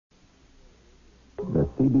The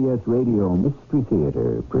CBS Radio Mystery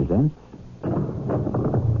Theater presents...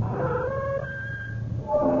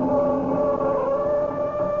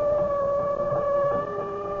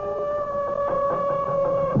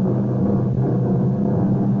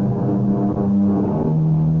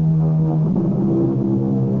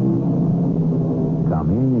 Come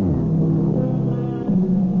in.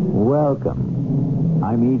 Welcome.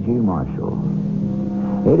 I'm E.G. Marshall.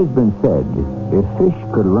 It has been said, if fish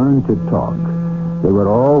could learn to talk, they would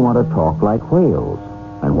all want to talk like whales.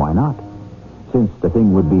 And why not? Since the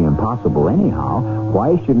thing would be impossible anyhow,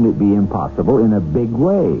 why shouldn't it be impossible in a big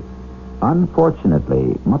way?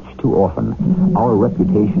 Unfortunately, much too often, our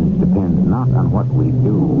reputations depend not on what we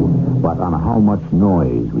do, but on how much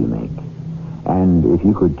noise we make. And if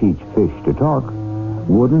you could teach fish to talk,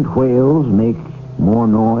 wouldn't whales make more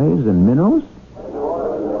noise than minnows?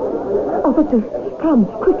 Officer, come,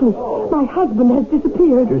 quickly. My husband has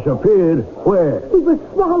disappeared. Disappeared? Where? He was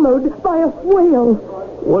swallowed by a whale.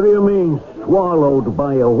 What do you mean, swallowed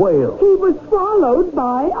by a whale? He was swallowed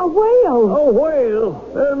by a whale. A whale?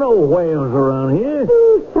 There are no whales around here.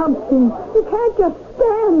 Do something. You can't just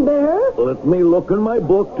stand there. Let me look in my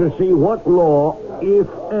book to see what law, if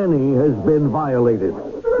any, has been violated.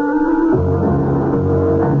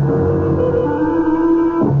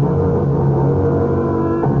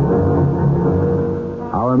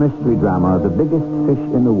 Our mystery drama, The Biggest Fish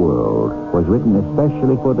in the World, was written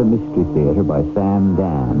especially for the Mystery Theater by Sam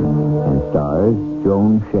Dan and stars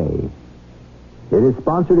Joan Shea. It is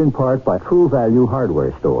sponsored in part by True Value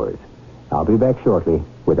Hardware Stores. I'll be back shortly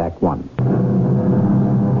with Act One.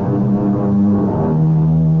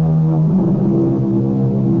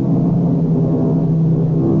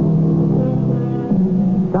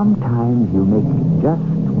 Sometimes you make just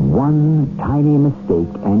one tiny mistake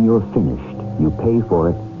and you're finished. You pay for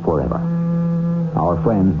it forever. Our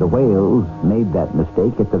friends, the whales, made that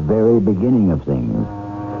mistake at the very beginning of things.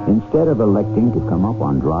 Instead of electing to come up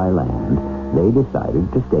on dry land, they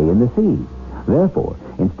decided to stay in the sea. Therefore,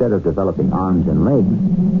 instead of developing arms and legs,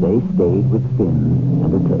 they stayed with fins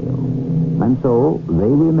and a tail. And so,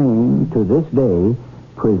 they remain, to this day,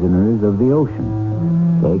 prisoners of the ocean.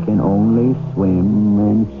 They can only swim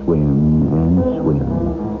and swim and swim.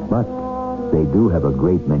 But they do have a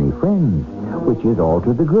great many friends, which is all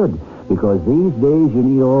to the good, because these days you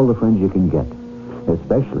need all the friends you can get,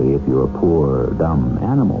 especially if you're a poor, dumb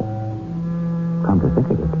animal. Come to think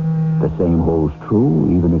of it, the same holds true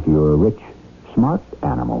even if you're a rich, smart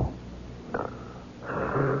animal.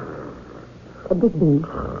 Digby.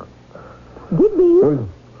 Digby.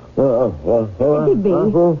 Digby.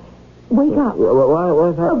 Wake up.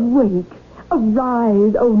 What's that? Awake.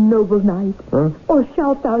 Arise, O noble knight. Huh? Or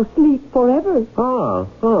shalt thou sleep forever?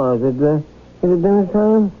 Is it dinner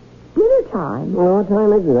time? Dinner time? Well, what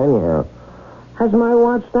time is it anyhow? Has my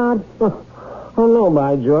watch stopped? Oh no,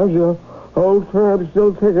 by George, your old crab's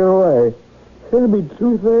still ticking away. It'll be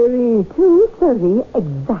 2:30. 2:30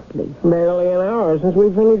 exactly. Barely an hour since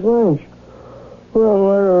we finished lunch. Well,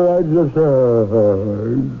 why don't I just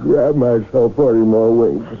grab myself 40 more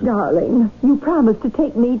winks? Darling, you promised to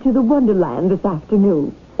take me to the Wonderland this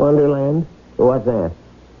afternoon. Wonderland? What's that?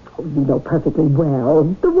 Oh, you know perfectly well.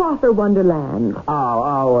 The Water Wonderland.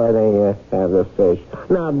 Oh, where they have the fish.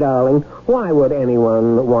 Now, darling, why would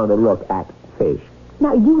anyone want to look at fish?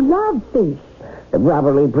 Now, you love fish.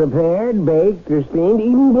 Properly prepared, baked, or steamed,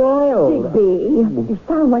 even boiled. Digby, you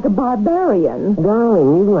sound like a barbarian.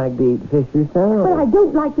 Darling, you like to eat fish yourself. But I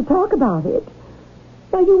don't like to talk about it.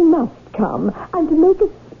 Now, you must come. I'm to make a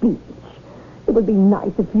speech. It would be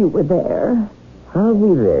nice if you were there. I'll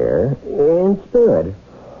be there, in spirit.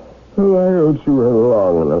 Why don't you run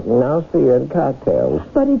along enough? And I'll see you at cocktails.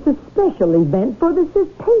 But it's a special event for the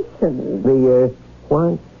cetaceans. The,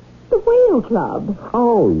 what? The Whale Club.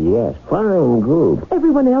 Oh, yes, fine group.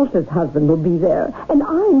 Everyone else's husband will be there, and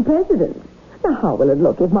I'm president. Now, how will it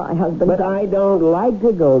look if my husband... But I don't like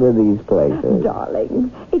to go to these places. Darling,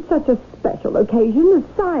 it's such a special occasion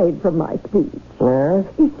aside from my speech. Yes?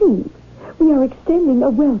 You see, we are extending a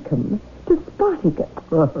welcome to Spartacus.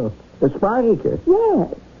 The Spartacus?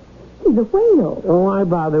 Yes. He's a whale. Why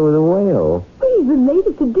bother with a whale? He's the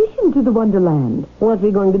latest addition to the Wonderland. What's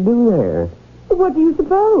he going to do there? What do you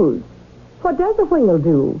suppose? What does a whale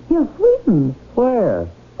do? He'll swim. Where?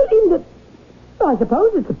 Well, in the... I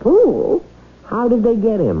suppose it's a pool. How did they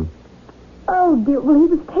get him? Oh, dear. Well, he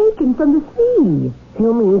was taken from the sea.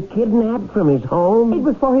 You mean kidnapped from his home? It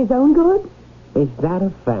was for his own good? Is that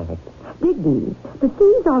a fact? Digby, the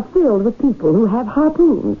seas are filled with people who have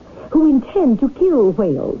harpoons, who intend to kill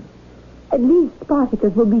whales. At least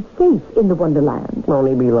Spartacus will be safe in the Wonderland. Won't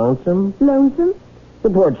he be lonesome? Lonesome? The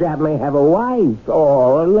poor chap may have a wife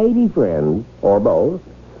or a lady friend, or both.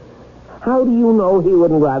 How do you know he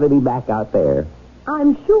wouldn't rather be back out there?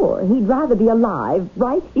 I'm sure he'd rather be alive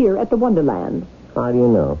right here at the Wonderland. How do you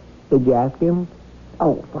know? Did you ask him?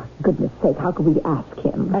 Oh, for goodness sake, how could we ask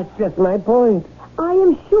him? That's just my point. I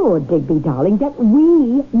am sure, Digby, darling, that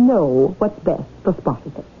we know what's best for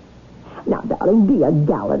Spartacus. Now, darling, be a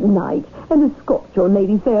gallant knight and escort your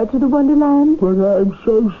lady fair to the Wonderland. But I'm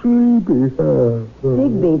so sleepy.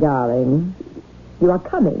 Digby, darling, you are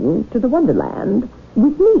coming to the Wonderland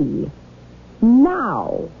with me.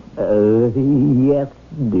 Now. Yes,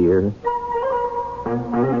 dear.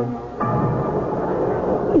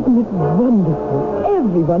 Isn't it wonderful?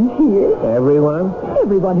 Everyone's here. Everyone?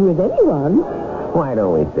 Everyone who is anyone. Why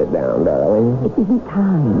don't we sit down, darling? It isn't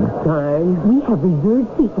time. Time? We have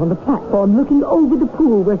reserved seats on the platform looking over the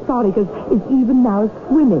pool where Spartacus is even now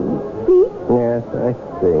swimming. See? Yes, I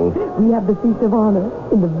see. We have the seats of honor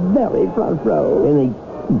in the very front row. In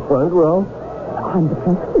the front row? I'm the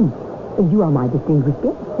president, and you are my distinguished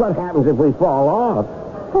guest. What happens if we fall off?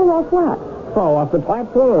 Fall off what? Fall off the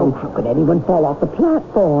platform. How could anyone fall off the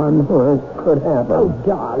platform? Well, it could happen. Oh,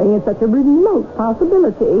 darling, it's such a remote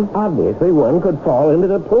possibility. Obviously, one could fall into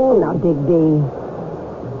the pool. Now, Digby.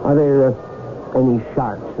 Are there any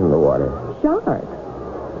sharks in the water? Sharks?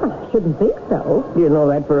 I shouldn't think so. Do you know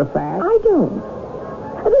that for a fact? I don't.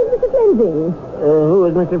 There's Mr. Flensing. Who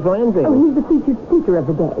is Mr. Flensing? Oh, he's the featured speaker of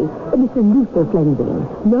the day. Mr. Luther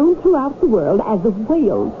Flensing, known throughout the world as the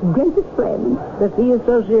whale's greatest friend. Does he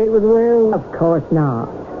associate with whales? Of course not.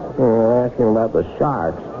 Asking about the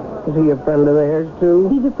sharks. Is he a friend of theirs, too?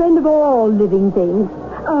 He's a friend of all living things.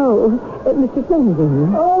 Oh, Mr.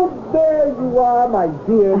 Flensing. Oh, there you are, my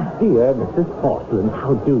dear Mrs. Porcelain.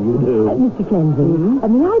 How do you do? Mr. Flensing,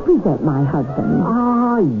 may I present my husband?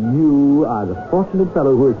 Ah, you are the fortunate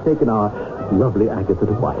fellow who has taken our lovely Agatha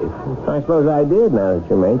to wife. I suppose I did, now that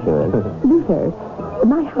you mention it. Luther,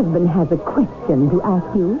 my husband has a question to ask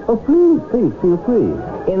you. Oh, please, feel free.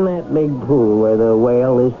 In that big pool where the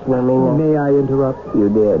whale is swimming... May I interrupt? You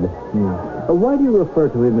did. Why do you refer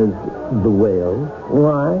to him as the whale?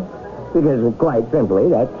 Why? Because, quite simply,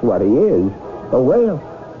 that's what he is. A whale.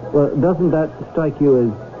 Well, doesn't that strike you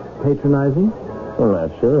as patronizing? I'm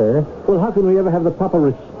not sure. Well, how can we ever have the proper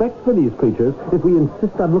respect for these creatures if we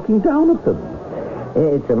insist on looking down at them?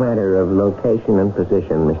 It's a matter of location and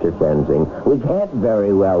position, Mr. Flensing. We can't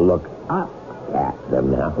very well look up at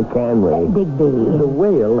them now, can we? Digby. The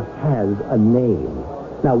whale has a name.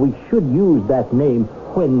 Now, we should use that name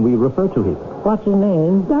when we refer to him. What's his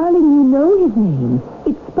name? Darling, you know his name.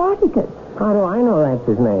 It's Spartacus. How do I know that's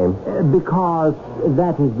his name? Because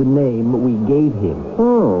that is the name we gave him.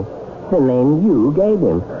 The name you gave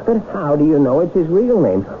him. But how do you know it's his real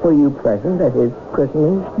name? Were you present at his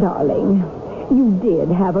christening? Darling, you did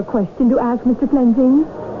have a question to ask Mr. Flensing?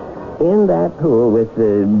 In that pool with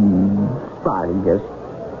the Spartacus,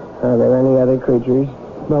 are there any other creatures?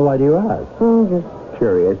 Well, why do you ask? Just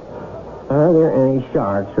curious. Are there any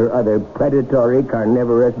sharks or other predatory,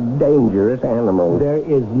 carnivorous, dangerous animals? There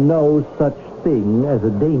is no such thing as a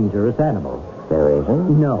dangerous animal. There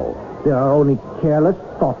isn't? No. There are only careless,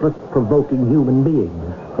 thoughtless, provoking human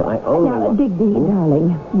beings. Now, Digby,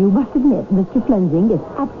 darling, you must admit Mr. Flensing is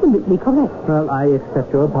absolutely correct. Well, I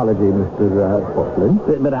accept your apology, Mr.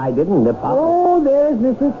 Porcelain. But I didn't apologize. Oh, there's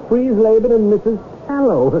Mrs. Friesleben and Mrs.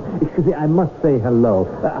 Hallow. Excuse me, I must say hello.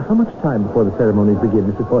 How much time before the ceremonies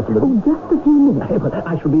begin, Mrs. Porcelain? Oh, just a few minutes.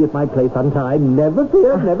 I shall be at my place on time. Never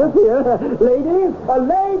fear, never fear. Ladies,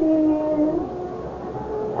 ladies!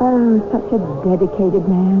 Oh, such a dedicated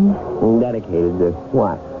man. Dedicated to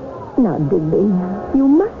what? Now, Digby, you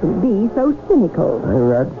mustn't be so cynical.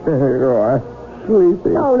 That's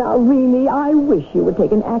sleepy. Oh, now, really, I wish you would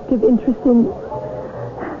take an active interest in...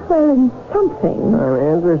 well, in something.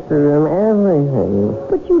 I'm interested in everything.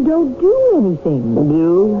 But you don't do anything.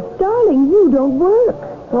 You? Darling, you don't work.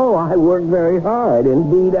 Oh, I work very hard.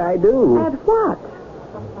 Indeed, I do. At what?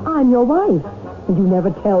 I'm your wife. And you never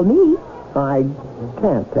tell me. I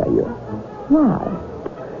can't tell you. Why?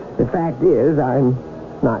 The fact is, I'm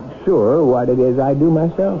not sure what it is I do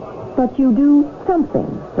myself. But you do something.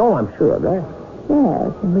 Oh, I'm sure of that.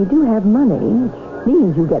 Yes, and we do have money, which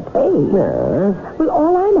means you get paid. Yes. Well,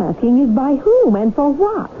 all I'm asking is by whom and for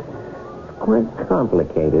what? It's quite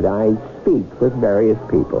complicated. I speak with various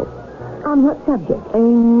people. On what subject? A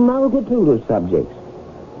multitude of subjects.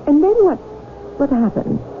 And then what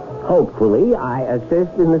happens? Hopefully, I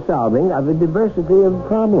assist in the solving of a diversity of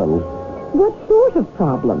problems. What sort of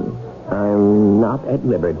problems? I'm not at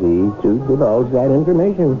liberty to divulge that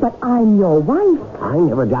information. But I'm your wife. I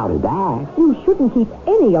never doubted that. You shouldn't keep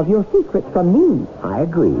any of your secrets from me. I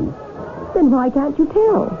agree. Then why can't you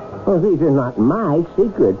tell? Well, these are not my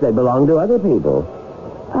secrets. They belong to other people.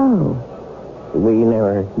 Oh. We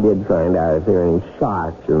never did find out if there are any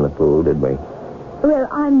sharks in the pool, did we? Well,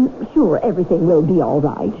 I'm sure everything will be all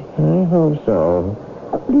right. I hope so.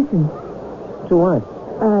 Listen. To what?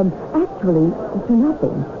 Actually, to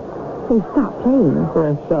nothing. They stopped playing.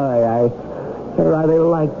 I'm sorry. I rather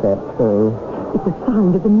like that thing. It's a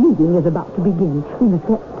sign that the meeting is about to begin. We must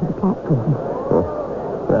get to the platform.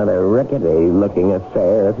 Rather rickety-looking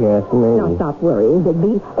affair, if you ask me. Now, stop worrying,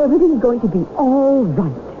 Digby. Everything's going to be all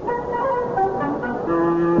right.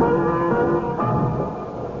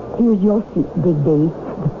 Here's your seat, Digby.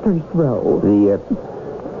 The first row. The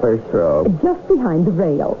first row. Just behind the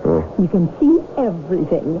rail. You can see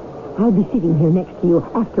everything. I'll be sitting here next to you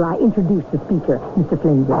after I introduce the speaker, Mr.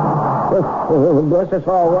 Flinzer. Bless us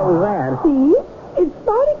all, what was that? See? It's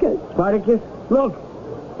Spartacus. Spartacus? Look,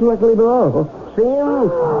 directly below. See him?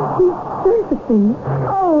 He's surfacing.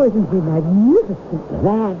 Oh, isn't he magnificent?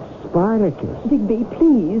 That's Spartacus. Digby,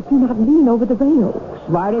 please do not lean over the rail.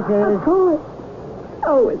 Spartacus? Of course.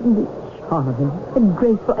 Oh, isn't he charming and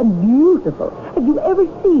graceful and beautiful? Have you ever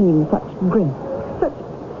seen such grace, such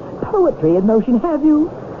poetry in motion, have you?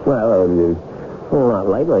 Well, not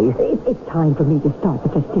lately. It's time for me to start the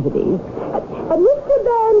festivities. Mr.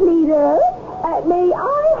 Band Leader, may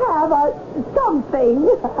I have something?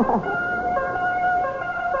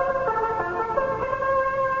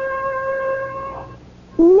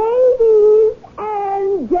 Ladies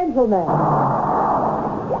and gentlemen,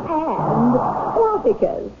 and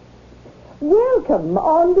Spartacus, welcome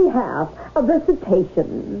on behalf of the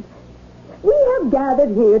cetaceans. We have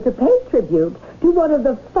gathered here to pay tribute to one of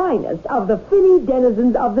the finest of the finny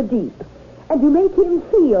denizens of the deep, and to make him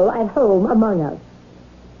feel at home among us.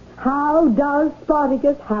 How does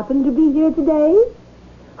Spartacus happen to be here today?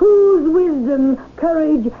 Whose wisdom,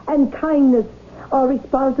 courage, and kindness are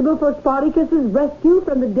responsible for Spartacus's rescue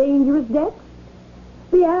from the dangerous depths?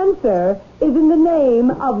 The answer is in the name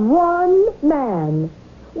of one man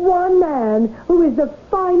who is the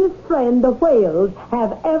finest friend the whales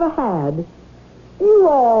have ever had. You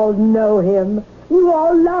all know him. You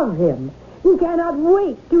all love him. You cannot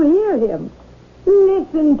wait to hear him.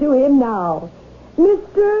 Listen to him now.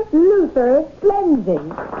 Mr. Luther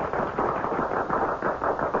Flensing.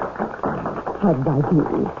 How did I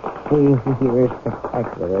do? You're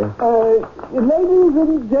spectacular. Ladies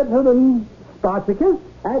and gentlemen, Spartacus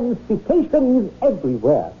and cetaceans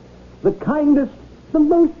everywhere. The kindest, the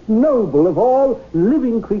most noble of all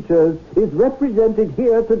living creatures is represented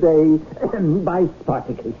here today by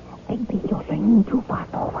Spartacus. Digby, you're leaning too far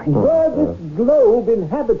forward. Were this globe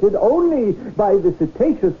inhabited only by the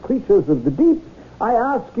cetaceous creatures of the deep, I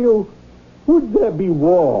ask you, would there be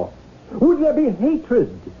war? Would there be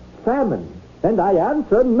hatred, famine? And I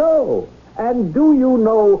answer no. And do you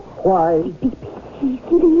know why?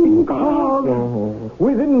 Because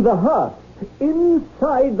within the heart,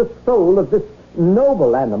 inside the soul of this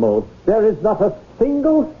noble animal, there is not a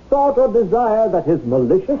single thought or desire that is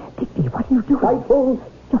malicious, Digby, what are you doing? spiteful,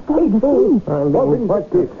 You're falling hateful, asleep. or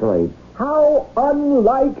vindictive. How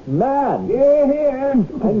unlike man. Here. And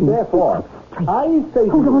therefore, I say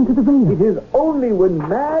Hold on to the rail. it is only when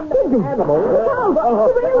man and animal... Look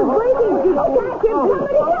out! The rail is breaking! Catch him!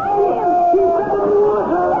 Somebody catch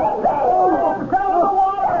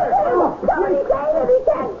him! Somebody save him! He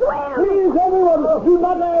can't swim! Please, everyone, do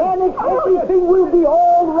not panic. Everything will be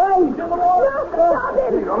all right. No, stop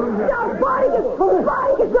him! Stop, Spartacus!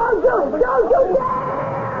 Spartacus, don't you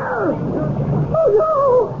dare! Oh, no!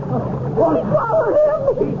 He swallowed him!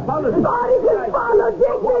 Spartacus swallowed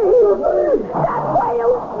Digby! That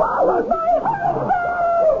whale swallowed my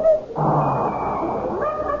husband!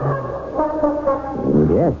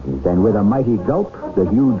 Yes, and with a mighty gulp, the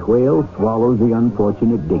huge whale swallows the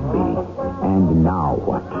unfortunate Digby. And now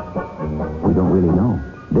what? We don't really know.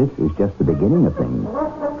 This is just the beginning of things.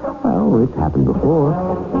 Well, it's happened before.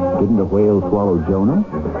 Didn't the whale swallow Jonah?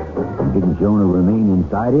 And didn't Jonah remain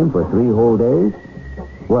inside him for 3 whole days?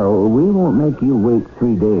 Well, we won't make you wait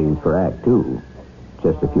 3 days for Act 2.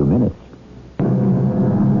 Just a few minutes.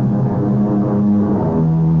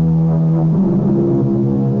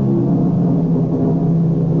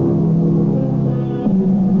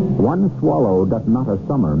 One swallow doth not a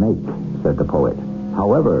summer make, said the poet.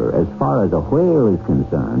 However, as far as a whale is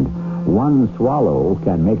concerned, one swallow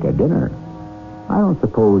can make a dinner. I don't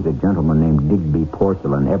suppose a gentleman named Digby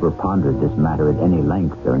Porcelain ever pondered this matter at any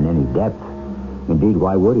length or in any depth. Indeed,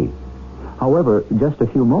 why would he? However, just a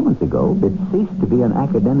few moments ago, it ceased to be an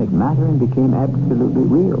academic matter and became absolutely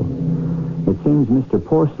real. It seems Mr.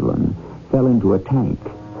 Porcelain fell into a tank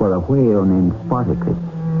where a whale named Spartacus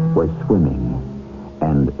was swimming,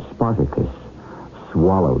 and Spartacus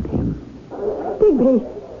swallowed him. Digby!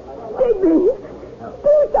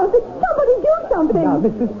 Do something! Somebody do something! Now,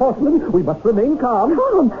 Mrs. Porcelain, we must remain calm.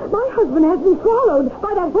 Calm! My husband has been swallowed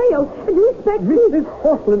by that whale, and you expect me... Mrs.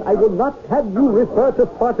 Porcelain, I will not have you refer to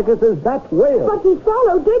Spartacus as that whale. But he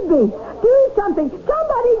swallowed Digby! Do something!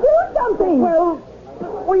 Somebody do something! Well,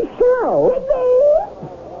 we shall.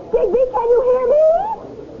 Digby, can you hear me?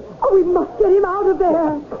 Oh, we must get him out of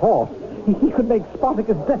there. Of course. He could make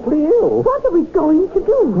Spartacus deathly ill. What are we going to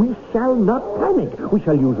do? We shall not panic. We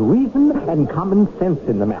shall use reason and common sense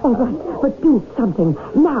in the matter. All right, but do something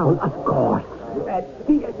now. Of course.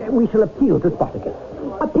 We shall appeal to Spartacus.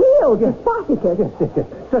 Appeal to Spartacus? Yes.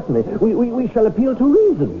 Certainly. We shall appeal to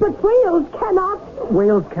reason. But whales cannot...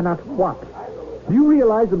 Whales cannot what? Do you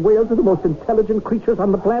realize that whales are the most intelligent creatures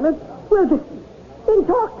on the planet? Well, just then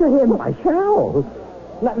talk to him. I shall.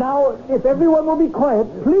 Now, if everyone will be quiet,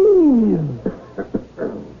 please.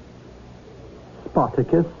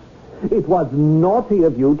 Spartacus, it was naughty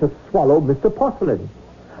of you to swallow Mr. Porcelain.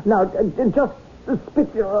 Now, just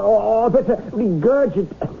spit or better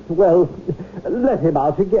regurgitate. Well, let him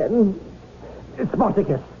out again.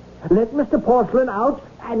 Spartacus, let Mr. Porcelain out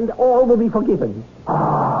and all will be forgiven.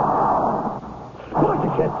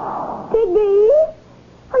 Spartacus! Digby,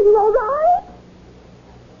 are you all right?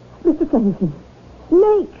 Mr. Flemington,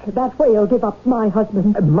 make that whale give up my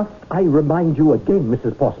husband. Must I remind you again,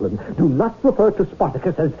 Mrs. Porcelain, do not refer to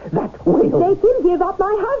Spartacus as that whale. Make him give up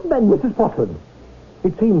my husband. Mrs. Porcelain,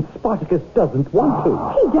 it seems Spartacus doesn't want to.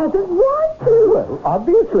 He doesn't want to. Well,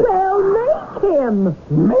 obviously. Well, make him.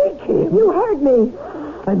 Make him? You heard me.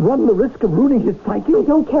 And run the risk of ruining his psyche? I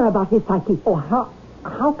don't care about his psyche. Oh, how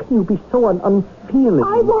can you be so unfeeling?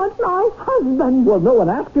 I want my husband. Well, no one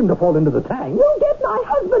asked him to fall into the tank. You get my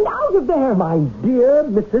husband out of there. My dear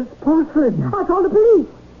Mrs. Porcelain. I'll call the police.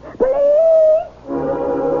 Police!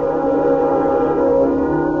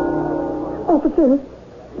 Officer,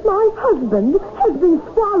 my husband has been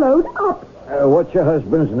swallowed up. What's your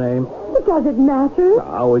husband's name? It doesn't matter.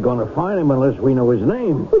 How are we going to find him unless we know his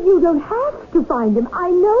name? But you don't have to find him. I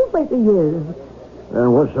know where he is.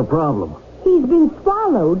 Then what's the problem? He's been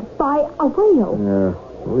swallowed by a whale.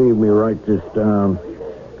 Leave me write this down.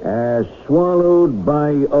 Swallowed by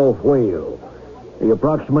a whale. The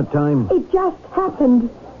approximate time? It just happened.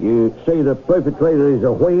 You say the perpetrator is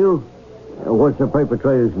a whale? What's the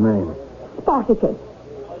perpetrator's name? Spartacus.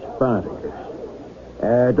 Spartacus.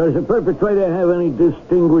 Does the perpetrator have any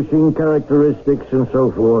distinguishing characteristics and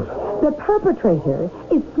so forth? The perpetrator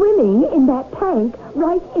is swimming in that tank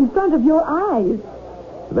right in front of your eyes.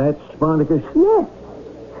 That's Spartacus? Yes.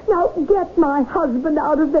 Now get my husband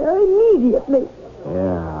out of there immediately.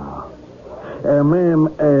 Yeah. Ma'am,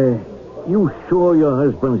 you sure your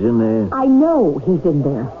husband's in there? I know he's in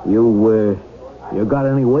there. You got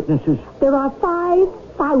any witnesses? There are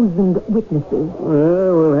 5,000 witnesses.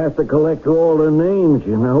 Well, we'll have to collect all the names,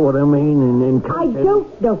 you know what I mean? I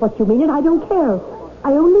don't know what you mean, and I don't care.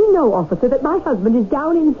 I only know, officer, that my husband is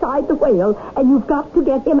down inside the whale, and you've got to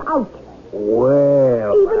get him out.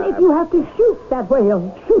 Well... Even if you have to shoot that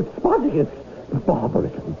whale. Shoot Spartacus?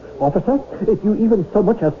 Barbarism. Officer, if you even so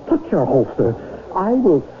much as touch your holster, I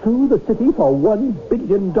will sue the city for $1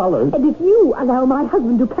 billion. And if you allow my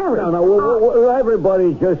husband to carry... No,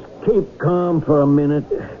 everybody just keep calm for a minute.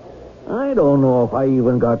 I don't know if I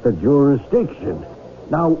even got the jurisdiction.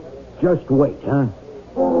 Now, just wait, huh?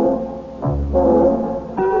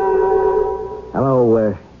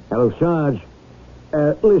 Hello, Sarge.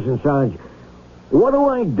 Listen, Sarge, what do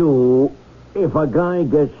I do if a guy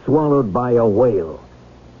gets swallowed by a whale?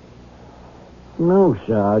 No,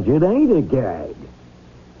 Sarge, it ain't a gag.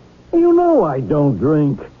 You know I don't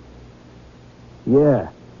drink. Yeah,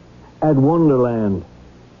 at Wonderland.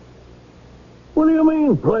 What do you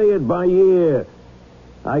mean, play it by ear?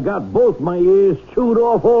 I got both my ears chewed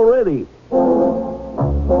off already.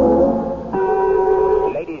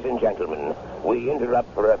 Ladies and gentlemen, we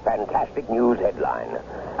interrupt for a fantastic news headline.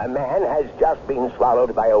 A man has just been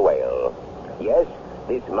swallowed by a whale. Yes,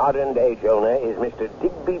 this modern-day Jonah is Mr.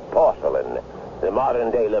 Digby Porcelain. The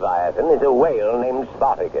modern-day Leviathan is a whale named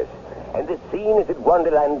Spartacus. And the scene is at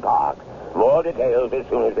Wonderland Park. More details as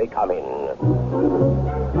soon as they come in.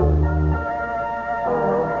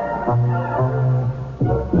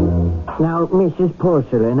 Now, Mrs.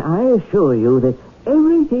 Porcelain, I assure you that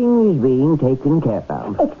everything is being taken care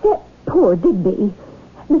of. Except poor Digby.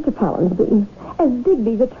 Mr. Pallinsby, as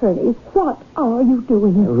Digby's attorney, what are you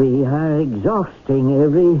doing? We are exhausting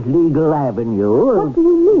every legal avenue. What do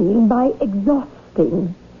you mean by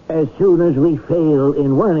exhausting? As soon as we fail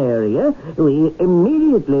in one area, we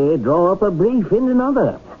immediately draw up a brief in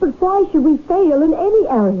another. But why should we fail in any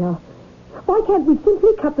area? Why can't we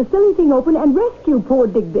simply cut the silly thing open and rescue poor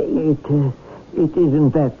Digby? It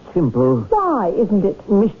isn't that simple. Why isn't it?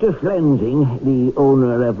 Mr. Flensing, the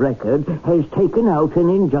owner of record, has taken out an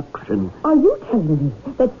injunction. Are you telling me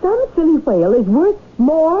that some silly whale is worth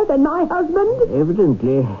more than my husband?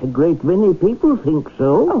 Evidently, a great many people think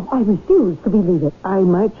so. Oh, I refuse to believe it. I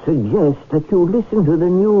might suggest that you listen to the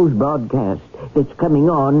news broadcast that's coming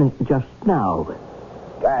on just now.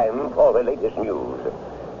 Time for the latest news.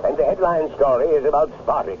 And the headline story is about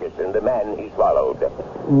Spartacus and the man he swallowed.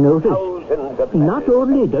 Notice, Thousands of not letters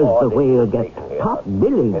only does the poured whale into get the station top here,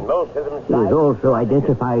 billing, and most of them he is also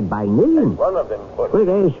identified by name. One of them put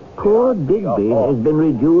Whereas poor Digby has been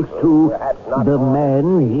reduced to the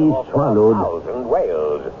man he swallowed. 4,000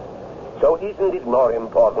 whales. So isn't it more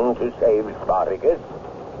important to save Spartacus?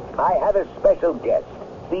 I have a special guest,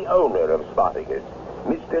 the owner of Spartacus,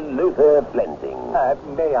 Mr. Luther Flensing.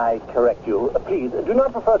 May I correct you? Please, do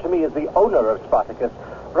not refer to me as the owner of Spartacus.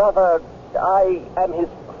 Rather, I am his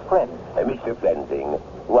friend. Mr. Flensing,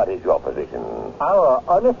 what is your position? Our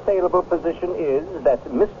unassailable position is that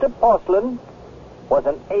Mr. Porcelain was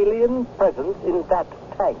an alien presence in that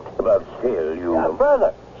tank. But still, you...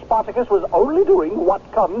 Further, Spartacus was only doing what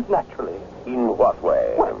comes naturally. In what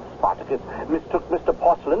way? Well, Spartacus mistook Mr.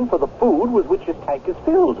 Porcelain for the food with which his tank is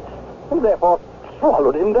filled, and therefore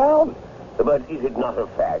swallowed him down. But is it not a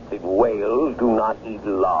fact that whales do not eat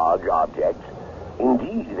large objects?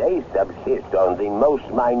 Indeed, they subsist on the most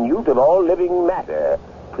minute of all living matter,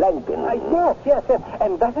 plankton. Yes.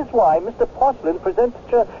 And that is why Mr. Porcelain presents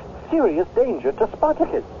such a serious danger to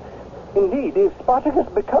Spartacus. Indeed, if Spartacus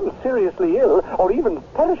becomes seriously ill, or even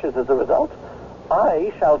perishes as a result,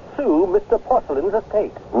 I shall sue Mr. Porcelain's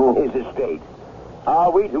estate. His estate?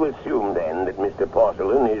 Are we to assume, then, that Mr.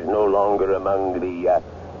 Porcelain is no longer among the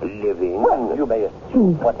living? Well, you may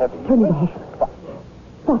assume whatever you Turn it wish. off.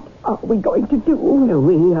 What are we going to do?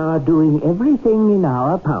 We are doing everything in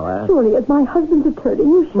our power. Surely, as my husband's attorney,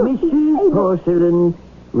 you should be Mrs. able... Porcelain,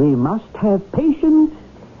 we must have patience,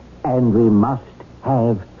 and we must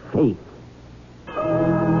have faith.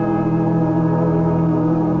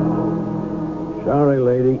 Sorry,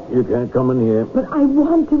 lady, you can't come in here. But I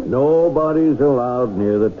want to... Nobody's allowed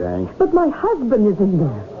near the tank. But my husband is in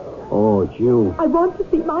there. Oh, it's you. I want to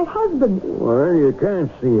see my husband. Well, you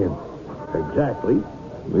can't see him. Exactly.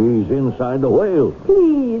 He's inside the whale.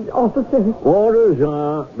 Please, officer. Orders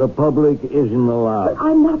are the public isn't allowed.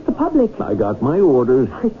 I'm not the public. I got my orders.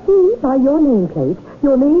 I see by your nameplate,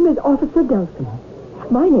 your name is Officer Delson.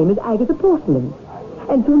 My name is Agatha Porcelain.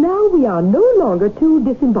 And so now we are no longer two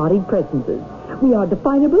disembodied presences. We are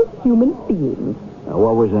definable human beings.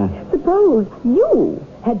 What was that? Suppose you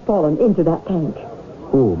had fallen into that tank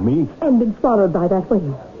Who, me? and been swallowed by that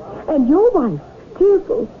whale. And your wife,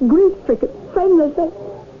 tearful, grief-stricken, friendless, and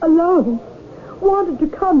alone, wanted to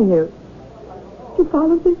come here. You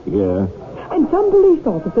follow this? Yeah. And some police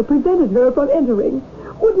officer prevented her from entering.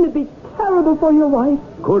 Wouldn't it be terrible for your wife?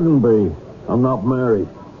 Couldn't be. I'm not married.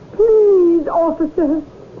 Please, officer.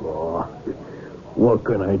 Oh, what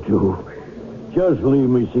can I do? Just leave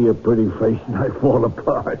me see a pretty face and I fall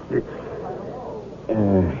apart.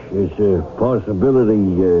 It's a possibility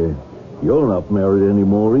you're not married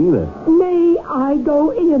anymore either. May I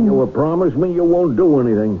go in? You will promise me you won't do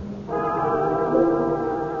anything.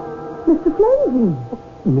 Mr. Flensing.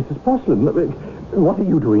 Mrs. Porcelain, what are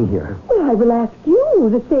you doing here? Well, I will ask you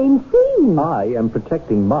the same thing. I am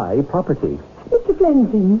protecting my property. Mr.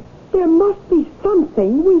 Flensing, there must be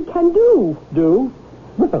something we can do. Do?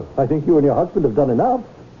 Well, I think you and your husband have done enough.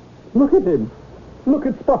 Look at him. Look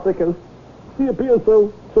at Spartacus. He appears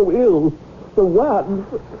so ill, so wan,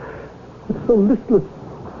 so listless.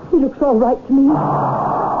 He looks all right to me.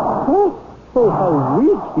 Oh, how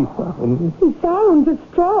weak he sounds. He sounds as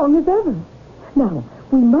strong as ever. Now,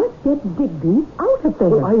 we must get Digby out of there.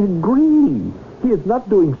 Well, I agree. He is not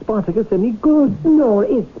doing Spartacus any good. Nor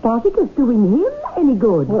is Spartacus doing him any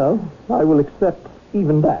good. Well, I will accept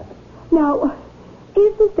even that. Now,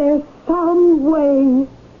 isn't there some way?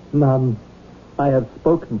 None. I have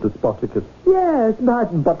spoken to Spartacus. Yes,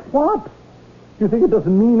 but what? You think it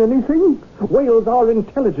doesn't mean anything? Whales are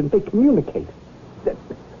intelligent. They communicate.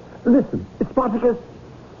 Listen, Spartacus,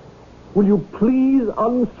 will you please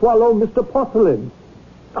unswallow Mr. Porcelain?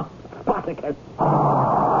 Oh, Spartacus.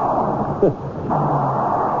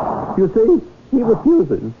 You see, he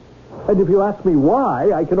refuses. And if you ask me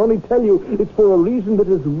why, I can only tell you it's for a reason that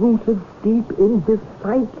is rooted deep in his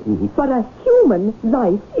psyche. But a human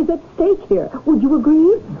life is at stake here. Would you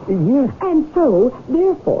agree? Yes. And so,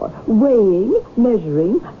 therefore, weighing,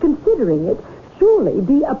 measuring, considering it, surely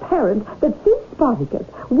be apparent that since Spartacus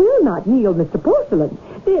will not yield Mr. Porcelain,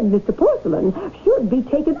 then Mr. Porcelain should be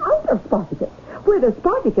taken out of Spartacus, whether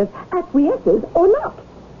Spartacus acquiesces or not.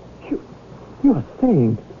 You're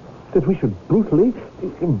saying that we should brutally,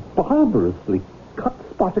 barbarously cut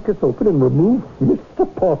Spartacus open and remove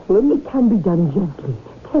Mr. Porcelain? It can be done gently,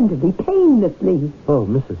 tenderly, painlessly. Oh,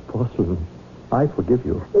 Mrs. Porcelain, I forgive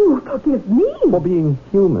you. Oh, forgive me. For being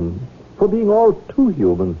human. For being all too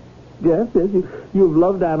human. Yes, you've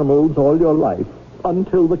loved animals all your life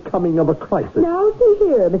until the coming of a crisis. Now, see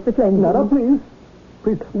here, Mr. Flanagan. Now, please.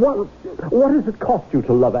 Please, what has it cost you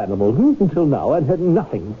to love animals until now and had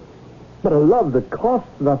nothing? But a love that costs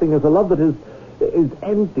nothing is a love that is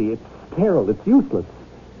empty, it's sterile, it's useless.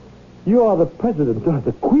 You are the president, or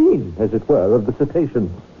the queen, as it were, of the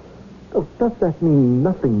cetaceans. Oh, does that mean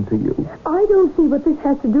nothing to you? I don't see what this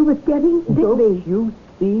has to do with getting Digby. Don't you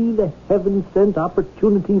see the heaven-sent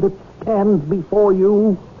opportunity that stands before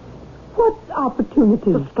you? What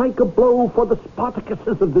opportunity? To strike a blow for the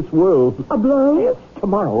Spartacuses of this world. A blow? Yes,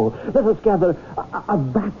 tomorrow. Let us gather a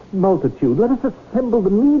vast multitude. Let us assemble the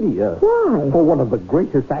media. Why? For one of the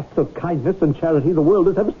greatest acts of kindness and charity the world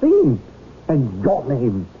has ever seen. And your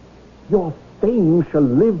name, your fame shall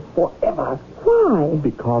live forever. Why?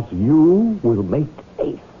 Because you will make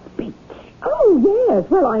a speech. Oh, yes.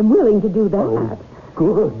 Well, I'm willing to do that. Oh,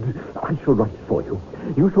 good. I shall write it for you.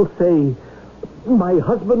 You shall say, my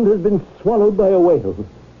husband has been swallowed by a whale.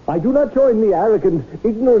 I do not join the arrogant,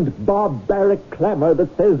 ignorant, barbaric clamor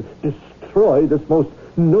that says, destroy this most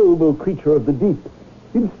noble creature of the deep.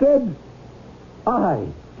 Instead, I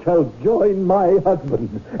shall join my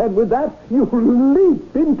husband. And with that, you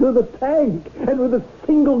leap into the tank. And with a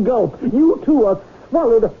single gulp, you too are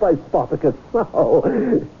swallowed up by Spartacus. Oh.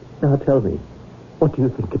 Now tell me, what do you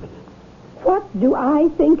think of it? What do I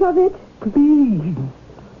think of it? Please,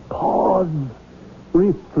 pause.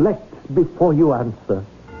 Reflect before you answer.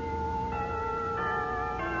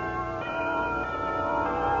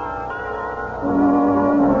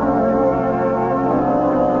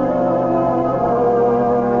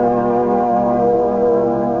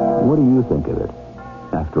 What do you think of it?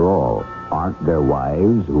 After all, aren't there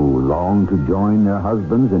wives who long to join their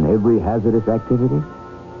husbands in every hazardous activity?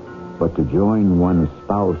 But to join one's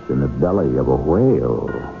spouse in the belly of a whale,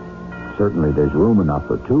 certainly there's room enough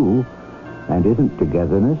for two. And isn't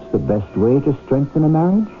togetherness the best way to strengthen a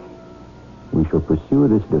marriage? We shall pursue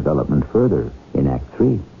this development further in Act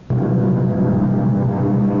 3.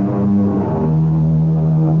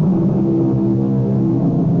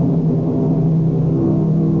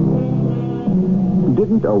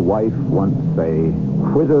 Didn't a wife once say,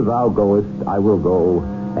 whither thou goest, I will go,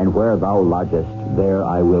 and where thou lodgest, there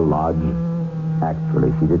I will lodge?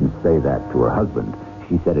 Actually, she didn't say that to her husband.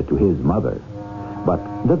 She said it to his mother. But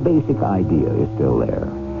the basic idea is still there.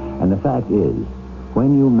 And the fact is,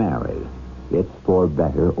 when you marry, it's for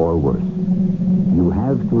better or worse. You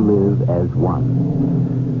have to live as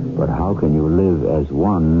one. But how can you live as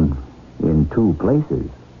one in two places?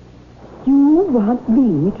 You want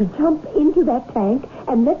me to jump into that tank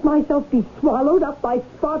and let myself be swallowed up by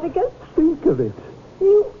Spartacus? Think of it.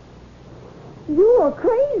 You are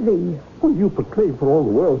crazy. Well, you proclaim for all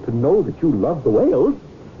the world to know that you love the whales.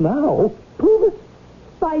 Now, prove it.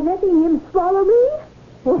 By letting him swallow me?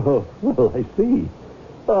 Oh, well, I see.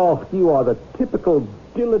 Oh, you are the typical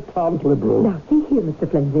dilettante liberal. Now, see here, Mr.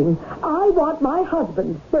 Flensing. I want my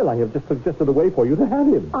husband. Well, I have just suggested a way for you to have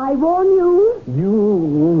him. I warn you.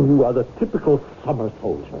 You are the typical summer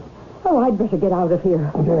soldier. Oh, I'd better get out of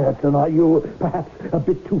here. Yes, and are you perhaps a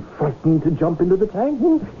bit too frightened to jump into the tank?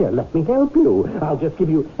 Here, let me help you. I'll just give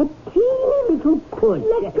you a teeny little push.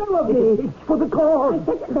 Let go of me. It's for the cause.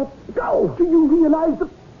 Let go. Do you realize the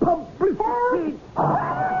publicity?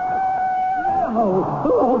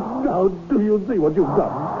 Now, do you see what you've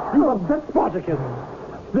done? You've upset Spartacus.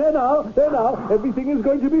 There now. Everything is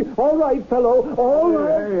going to be all right, fellow. All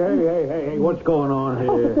right. Hey, what's going on here?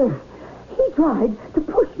 Officer, he tried to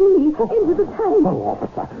push me into the tank. Oh,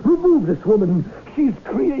 officer, remove this woman. She's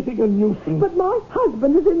creating a nuisance. But my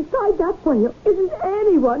husband is inside that whale. Isn't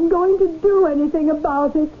anyone going to do anything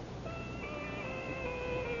about it?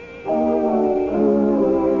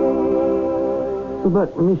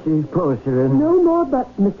 But, Mrs. Porcelain... No more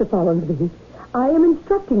but, Mr. Follansby. I am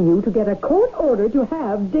instructing you to get a court order to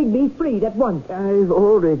have Digby freed at once. I've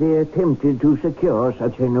already attempted to secure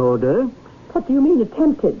such an order. What do you mean,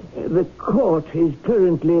 attempted? The court is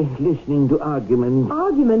currently listening to arguments.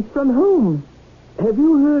 Arguments from whom? Have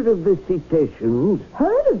you heard of the cetaceans?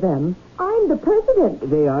 Heard of them? I'm the president.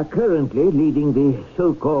 They are currently leading the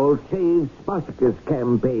so-called Save Spartacus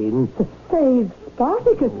campaign. The Save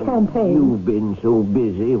Spartacus campaign. You've been so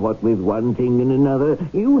busy, what with one thing and another,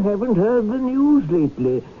 you haven't heard the news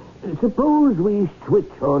lately. Suppose we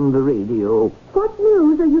switch on the radio. What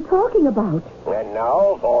news are you talking about? And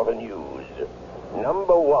now for the news.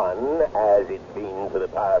 Number one, as it's been for the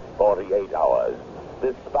past 48 hours,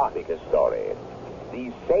 the Spartacus story.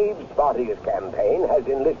 The Save Spartacus campaign has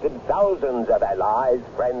enlisted thousands of allies,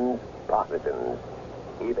 friends, partisans.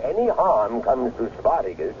 If any harm comes to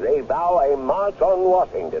Spartacus, they vow a march on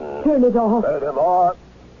Washington. Turn it off. Furthermore,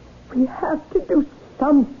 We have to do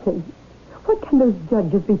something. What can those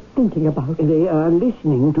judges be thinking about? They are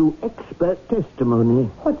listening to expert testimony.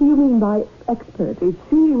 What do you mean by expert? It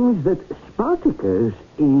seems that Spartacus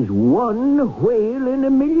is one whale in a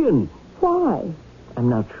million. Why? I'm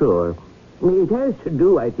not sure. It has to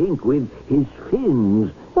do, I think, with his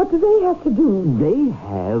fins. What do they have to do? They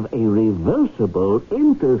have a reversible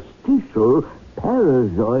interstitial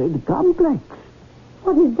parazoid complex.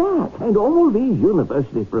 What is that? And all these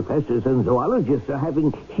university professors and zoologists are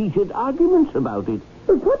having heated arguments about it.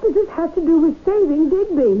 But what does this have to do with saving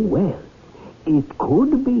Digby? Well, it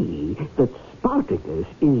could be that Spartacus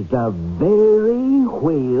is the very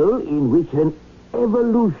whale in which an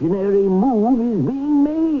evolutionary move is being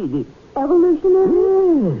made.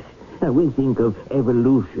 Evolutionary? Yes. Now, we think of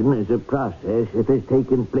evolution as a process that has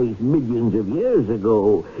taken place millions of years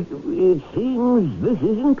ago. It seems this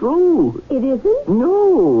isn't true. It isn't?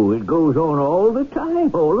 No, it goes on all the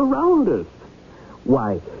time, all around us.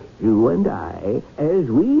 Why, you and I, as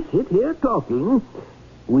we sit here talking,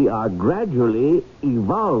 we are gradually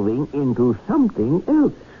evolving into something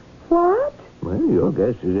else. What? Well, your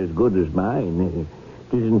guess is as good as mine.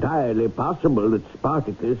 It is entirely possible that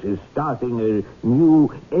Spartacus is starting a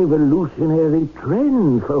new evolutionary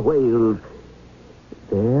trend for whales.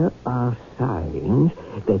 There are signs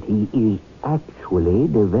that he is actually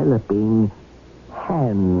developing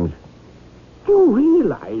hands. You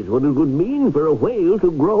realize what it would mean for a whale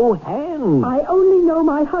to grow hands. I only know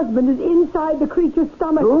my husband is inside the creature's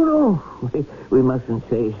stomach. Oh, no. We mustn't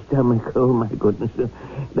say stomach. Oh, my goodness.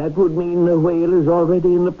 That would mean the whale is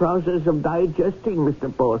already in the process of digesting,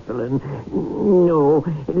 Mr. Porcelain. No,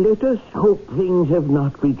 let us hope things have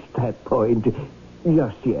not reached that point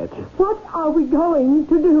just yet. What are we going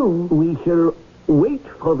to do? We shall wait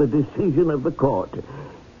for the decision of the court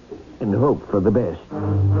and hope for the best.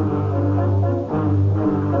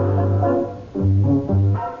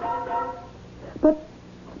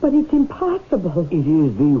 But it's impossible. It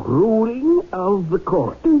is the ruling of the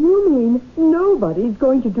court. Do you mean nobody's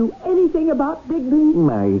going to do anything about Digby?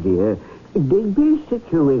 My dear, Digby's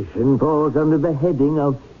situation falls under the heading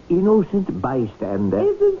of innocent bystander.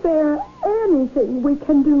 Isn't there anything we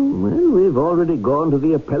can do? Well, we've already gone to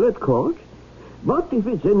the appellate court. But if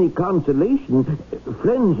it's any consolation,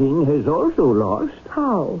 Flensing has also lost.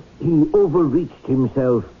 How? He overreached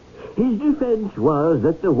himself. His defense was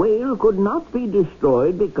that the whale could not be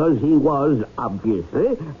destroyed because he was,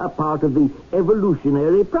 obviously, a part of the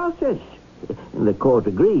evolutionary process. And the court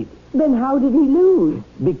agreed. Then how did he lose?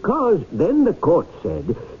 Because then the court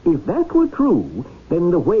said, if that were true, then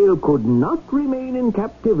the whale could not remain in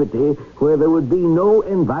captivity where there would be no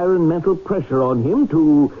environmental pressure on him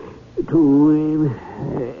to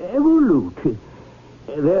evolute.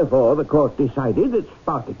 Therefore, the court decided that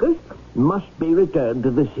Spartacus must be returned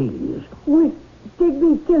to the seas. With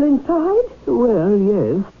Digby still inside? Well,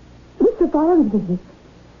 yes. Mr. Barnsby,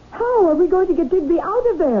 how are we going to get Digby out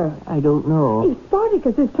of there? I don't know. If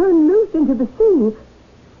Spartacus is turned loose into the sea,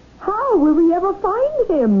 how will we ever find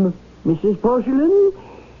him? Mrs. Porcelain,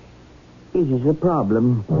 it is a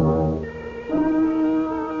problem.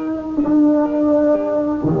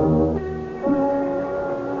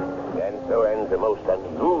 So ends a most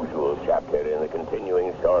unusual chapter in the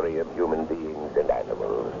continuing story of human beings and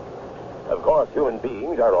animals. Of course, human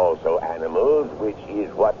beings are also animals, which is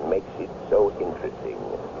what makes it so interesting.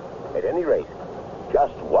 At any rate,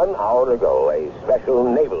 just 1 hour ago, a special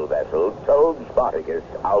naval vessel towed Spartacus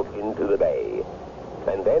out into the bay,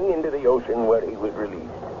 and then into the ocean where he was released.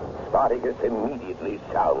 Spartacus immediately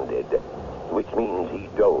sounded, which means he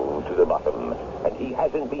dove to the bottom, and he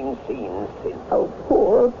hasn't been seen since. Oh,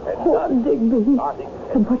 poor Digby.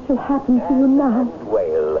 And what shall happen to you now? And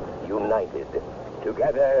whale united,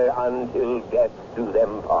 together until death do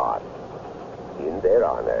them part. In their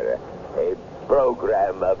honor, a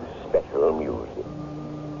program of special music.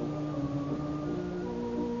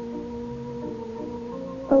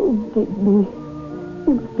 Oh, Digby,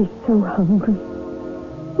 you must be so hungry.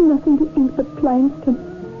 Nothing to eat but plankton.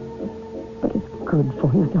 But it's good for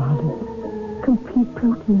you, darling. Complete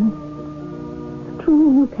protein. It's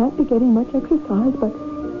true you can't be getting much exercise, but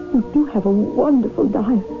you do have a wonderful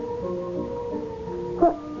diet.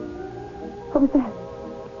 What was that?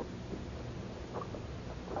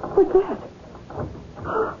 What's that?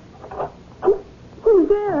 Who's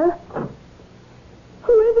there?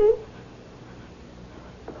 Who is it?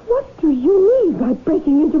 What do you mean by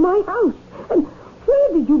breaking into my house? And where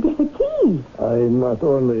did you get a key? I not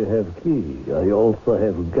only have key, I also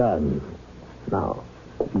have gun. Now,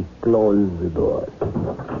 we close the door.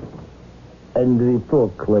 And we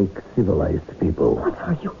talk like civilized people. What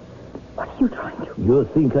are you trying to... You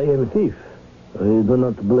think I am a thief? I do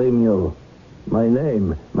not blame you.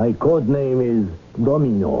 My code name is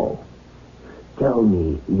Domino. Tell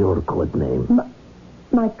me your code name.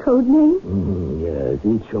 My code name? Yes,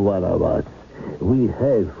 each one of us. We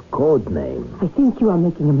have code names. I think you are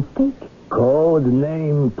making a mistake. Code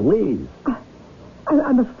name, please.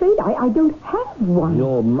 I'm afraid I don't have one.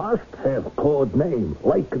 You must have code name,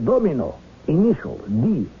 like Domino. Initial,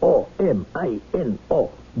 D-O-M-I-N-O.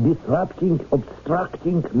 Disrupting,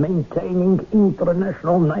 obstructing, maintaining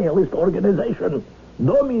international nihilist organization.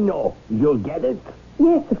 Domino, you get it?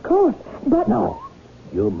 Yes, of course, but... No,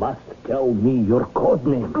 you must tell me your code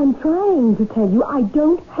name. I'm trying to tell you I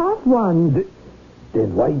don't have one.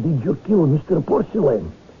 Then why did you kill Mr.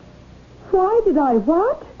 Porcelain? Why did I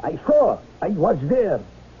what? I was there.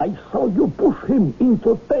 I saw you push him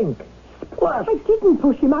into tank. Splash! I didn't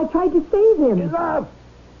push him. I tried to save him. Enough!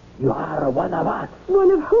 You are one of us.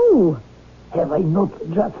 One of who? Have I not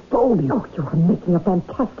just told you? Oh, you are making a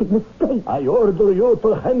fantastic mistake. I order you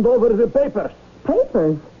to hand over the papers.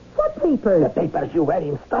 Papers? What papers? The papers you were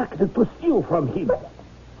instructed to steal from him. But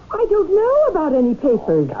I don't know about any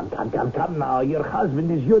papers. Come now. Your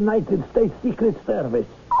husband is United States Secret Service.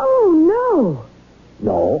 Oh, no.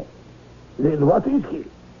 No? Then what is he?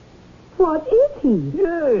 What is he?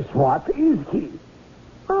 Yes, what is he?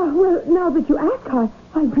 Well, now that you ask,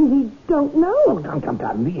 I really don't know. Oh,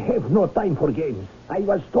 come. We have no time for games. I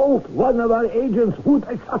was told one of our agents would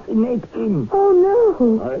assassinate him. Oh,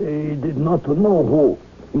 no. I did not know who.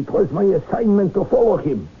 It was my assignment to follow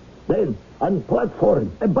him. Then, on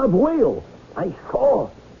platform, above whale, I saw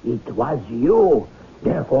it was you.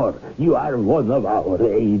 Therefore, you are one of our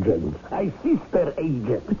agents. A sister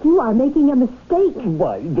agent. But you are making a mistake.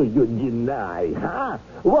 Why do you deny, huh?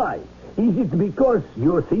 Why? Is it because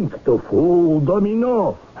you think to fool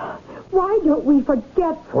Domino? Why don't we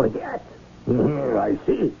forget? Forget? I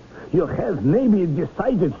see. You have maybe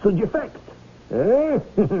decided to defect. Eh?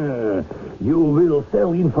 You will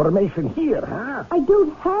sell information here, huh? I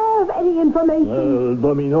don't have any information.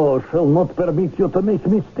 Domino shall not permit you to make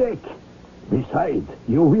mistake. Besides,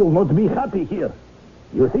 you will not be happy here.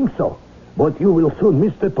 You think so? But you will soon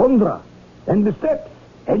miss the tundra and the steppes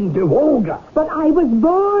and the Volga. But I was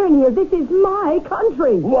born here. This is my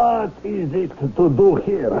country. What is it to do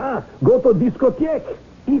here, huh? Go to discotheque?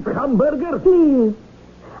 Eat hamburger? Please.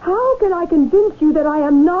 How can I convince you that I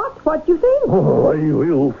am not what you think? Oh, I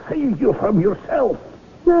will save you from yourself.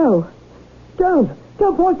 No.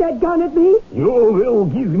 Don't point that gun at me. You will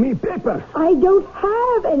give me papers. I don't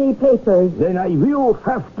have any papers. Then I will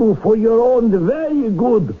have to, for your own very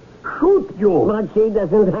good, shoot you. But she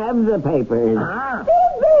doesn't have the papers. Ah.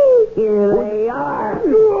 Digby! Here they are.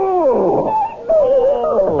 No!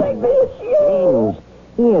 James,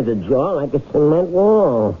 he has a jaw like a cement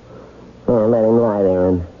wall. Oh, let him lie there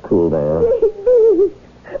and cool down. Digby!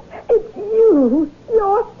 It's you.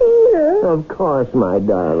 You're here. Of course, my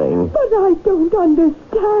darling. But I don't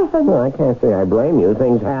understand. Well, I can't say I blame you.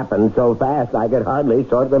 Things happened so fast I could hardly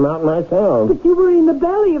sort them out myself. But you were in the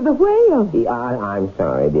belly of the whale. I'm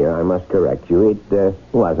sorry, dear. I must correct you. It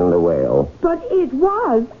wasn't a whale. But it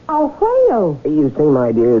was a whale. You see,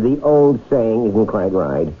 my dear, the old saying isn't quite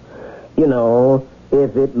right. You know,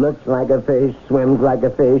 if it looks like a fish, swims like a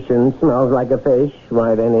fish, and smells like a fish,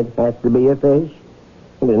 why, then it has to be a fish.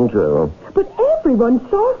 It isn't true. But everyone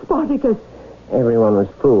saw Spartacus. Everyone was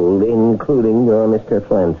fooled, including your Mr.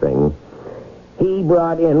 Flansing. He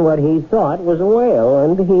brought in what he thought was a whale,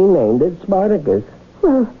 and he named it Spartacus.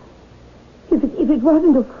 Well, if it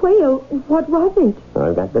wasn't a whale, what was it?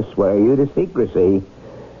 I've got to swear you to secrecy.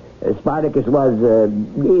 Spartacus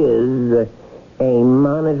is a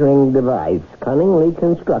monitoring device cunningly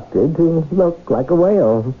constructed to look like a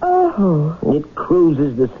whale. Oh. It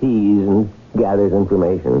cruises the seas and gathers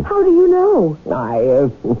information. How do you know?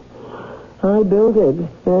 I built it.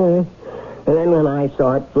 And then when I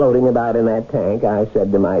saw it floating about in that tank, I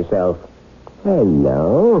said to myself,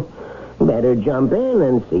 Hello. Better jump in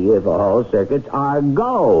and see if all circuits are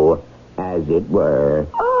go, as it were.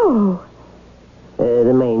 Oh,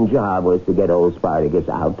 The main job was to get old Spartacus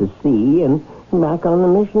out to sea and back on the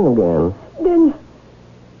mission again. then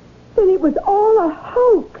it was all a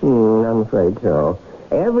hoax. I'm afraid so.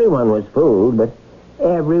 Everyone was fooled, but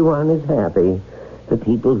everyone is happy. The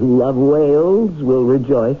people who love whales will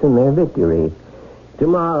rejoice in their victory.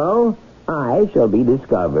 Tomorrow, I shall be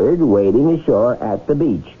discovered wading ashore at the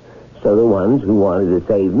beach. So the ones who wanted to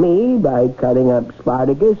save me by cutting up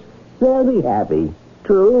Spartacus, they'll be happy.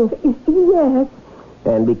 True? Yes,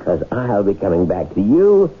 And because I'll be coming back to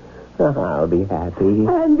you, I'll be happy.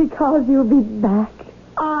 and because you'll be back,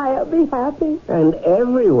 I'll be happy. And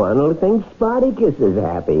everyone will think Spartacus is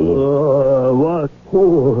happy. What?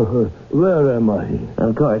 Oh, where am I?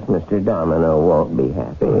 Of course, Mr. Domino won't be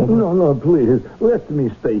happy. No, please. Let me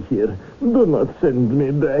stay here. Do not send me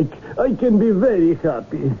back. I can be very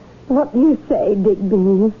happy. What do you say,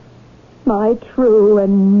 Digby? My true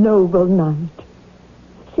and noble knight.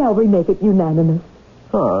 Shall we make it unanimous?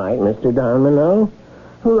 All right, Mr. Domino.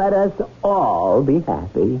 Let us all be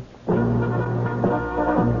happy.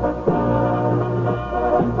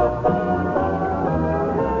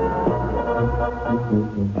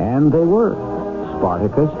 And they were.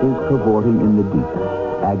 Spartacus is cavorting in the deep.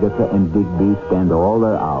 Agatha and Digby spend all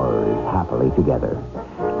their hours happily together.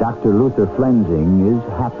 Dr. Luther Flensing is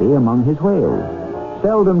happy among his whales.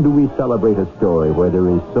 Seldom do we celebrate a story where there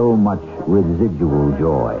is so much residual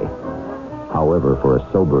joy. However, for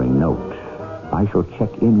a sobering note, I shall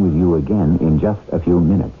check in with you again in just a few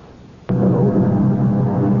minutes.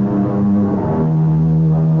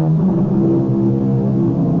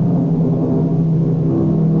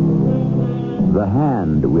 The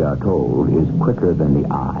hand, we are told, is quicker than the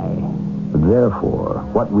eye. Therefore,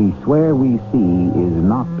 what we swear we see is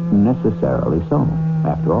not necessarily so.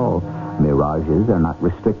 After all, mirages are not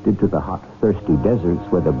restricted to the hot, thirsty deserts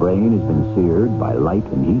where the brain has been seared by light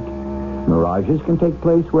and heat. Mirages can take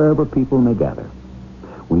place wherever people may gather.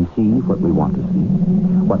 We see what we want to see,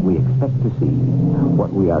 what we expect to see,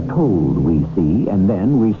 what we are told we see, and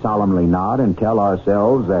then we solemnly nod and tell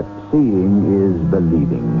ourselves that seeing is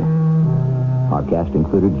believing. Our cast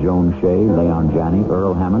included Joan Shea, Leon Janney,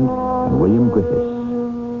 Earl Hammond, and William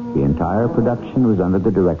Griffiths. The entire production was under the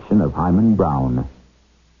direction of Hyman Brown.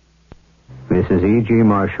 This is E.G.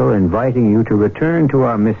 Marshall inviting you to return to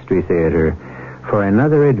our Mystery Theater for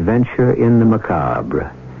another adventure in the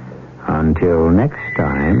macabre. Until next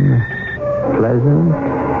time, pleasant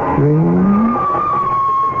dreams.